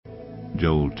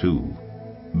Joel 2.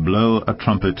 Blow a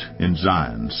trumpet in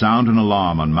Zion, sound an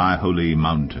alarm on my holy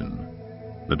mountain.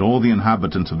 Let all the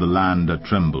inhabitants of the land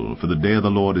tremble, for the day of the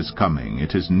Lord is coming,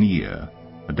 it is near,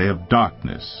 a day of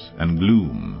darkness and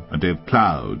gloom, a day of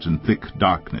clouds and thick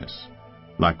darkness.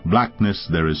 Like blackness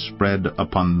there is spread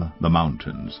upon the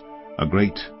mountains a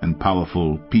great and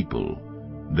powerful people.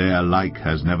 Their like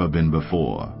has never been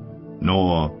before,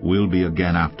 nor will be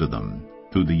again after them,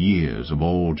 through the years of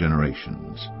all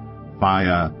generations.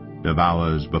 Fire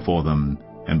devours before them,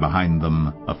 and behind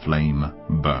them a flame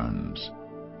burns.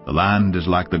 The land is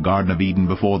like the Garden of Eden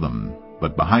before them,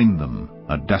 but behind them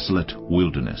a desolate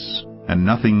wilderness, and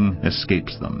nothing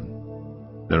escapes them.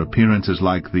 Their appearance is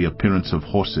like the appearance of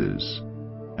horses,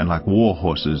 and like war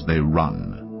horses they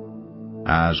run.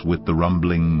 As with the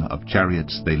rumbling of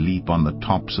chariots they leap on the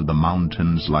tops of the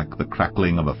mountains like the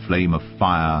crackling of a flame of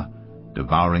fire,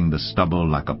 devouring the stubble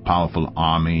like a powerful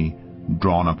army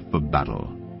drawn up for battle.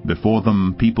 Before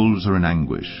them peoples are in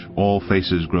anguish, all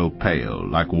faces grow pale.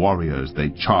 Like warriors they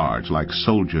charge, like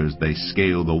soldiers they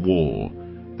scale the wall.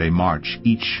 They march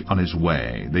each on his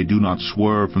way, they do not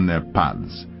swerve from their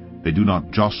paths. They do not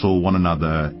jostle one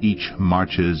another, each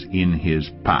marches in his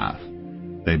path.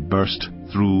 They burst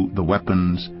through the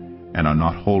weapons and are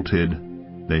not halted.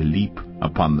 They leap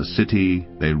upon the city,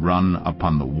 they run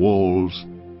upon the walls.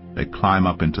 They climb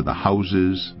up into the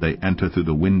houses, they enter through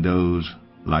the windows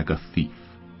like a thief.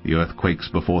 The earth quakes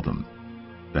before them.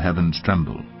 The heavens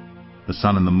tremble. The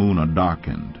sun and the moon are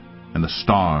darkened, and the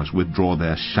stars withdraw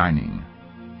their shining.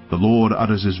 The Lord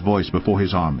utters his voice before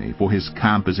his army, for his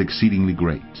camp is exceedingly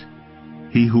great.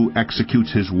 He who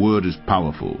executes his word is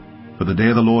powerful, for the day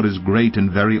of the Lord is great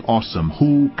and very awesome.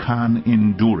 Who can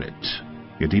endure it?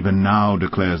 Yet even now,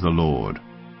 declares the Lord,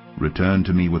 return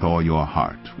to me with all your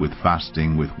heart, with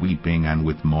fasting, with weeping, and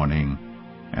with mourning,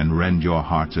 and rend your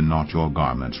hearts and not your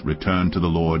garments. Return to the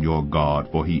Lord your God,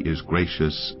 for he is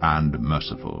gracious and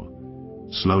merciful,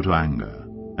 slow to anger,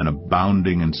 and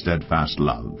abounding in steadfast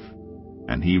love,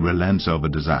 and he relents over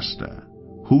disaster.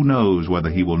 Who knows whether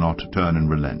he will not turn and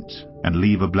relent, and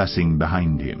leave a blessing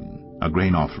behind him, a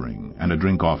grain offering and a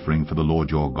drink offering for the Lord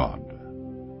your God?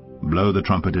 Blow the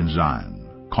trumpet in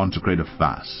Zion, consecrate a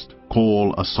fast,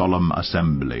 call a solemn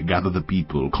assembly, gather the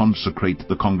people, consecrate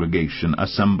the congregation,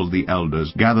 assemble the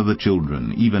elders, gather the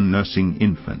children, even nursing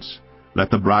infants.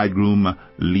 Let the bridegroom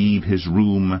leave his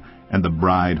room, and the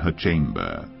bride her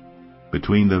chamber.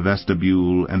 Between the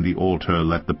vestibule and the altar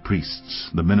let the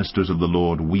priests, the ministers of the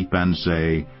Lord, weep and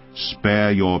say,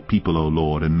 Spare your people, O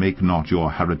Lord, and make not your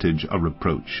heritage a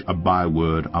reproach, a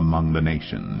byword among the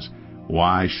nations.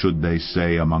 Why should they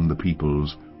say among the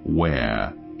peoples,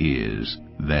 Where is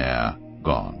their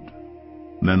God?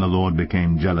 Then the Lord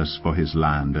became jealous for his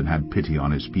land, and had pity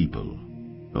on his people.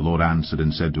 The Lord answered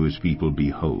and said to his people,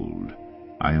 Behold,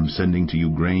 I am sending to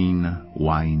you grain,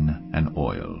 wine, and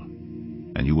oil,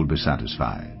 and you will be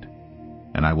satisfied.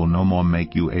 And I will no more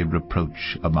make you a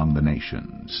reproach among the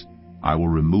nations. I will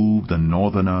remove the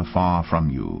northerner far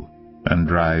from you, and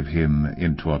drive him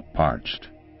into a parched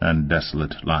and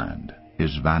desolate land,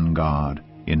 his vanguard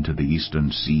into the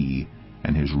eastern sea,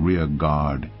 and his rear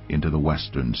guard into the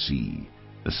western sea.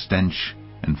 The stench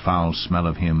and foul smell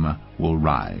of him will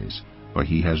rise, for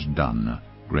he has done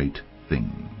great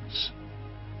things.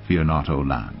 Fear not, O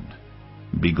land.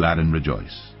 Be glad and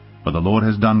rejoice, for the Lord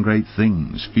has done great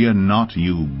things. Fear not,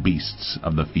 you beasts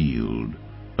of the field,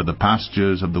 for the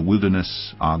pastures of the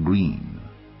wilderness are green.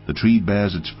 The tree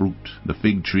bears its fruit, the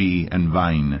fig tree and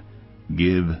vine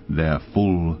give their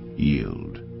full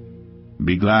yield.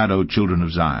 Be glad, O children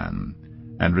of Zion,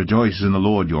 and rejoice in the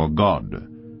Lord your God,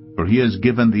 for he has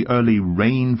given the early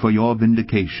rain for your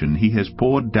vindication. He has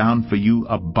poured down for you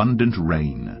abundant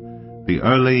rain, the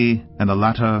early and the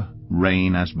latter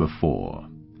rain as before.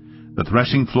 The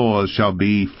threshing floors shall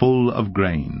be full of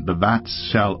grain, the vats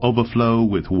shall overflow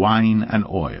with wine and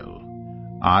oil.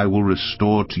 I will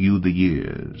restore to you the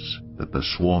years that the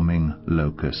swarming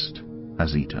locust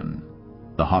has eaten,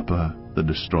 the hopper, the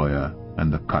destroyer,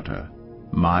 and the cutter,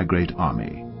 my great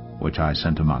army, which I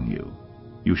sent among you.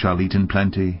 You shall eat in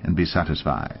plenty and be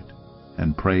satisfied,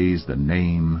 and praise the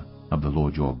name of the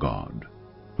Lord your God,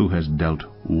 who has dealt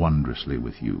wondrously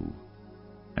with you.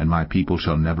 And my people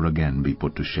shall never again be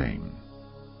put to shame.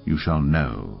 You shall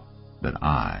know that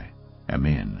I am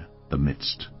in the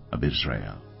midst of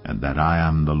Israel, and that I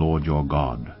am the Lord your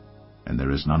God, and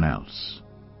there is none else.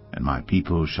 And my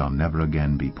people shall never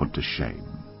again be put to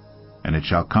shame. And it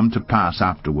shall come to pass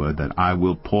afterward that I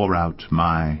will pour out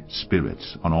my Spirit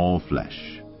on all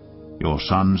flesh. Your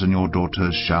sons and your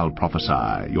daughters shall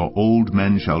prophesy, your old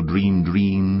men shall dream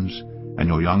dreams, and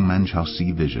your young men shall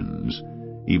see visions.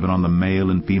 even on the male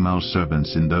and female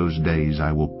servants in those days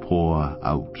I will pour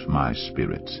out my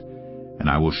Spirit. And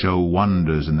I will show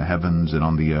wonders in the heavens and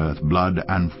on the earth, blood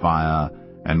and fire,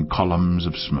 and columns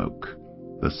of smoke.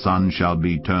 The sun shall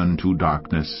be turned to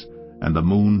darkness, and the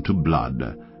moon to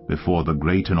blood, before the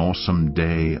great and awesome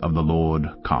day of the Lord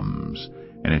comes.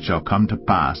 And it shall come to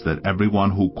pass that every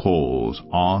one who calls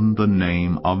on the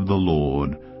name of the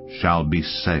Lord shall be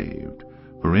saved.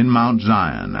 For in Mount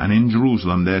Zion and in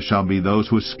Jerusalem there shall be those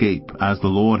who escape, as the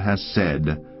Lord has said,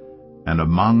 and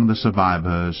among the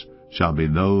survivors shall be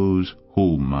those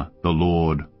whom the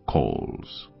Lord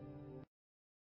calls.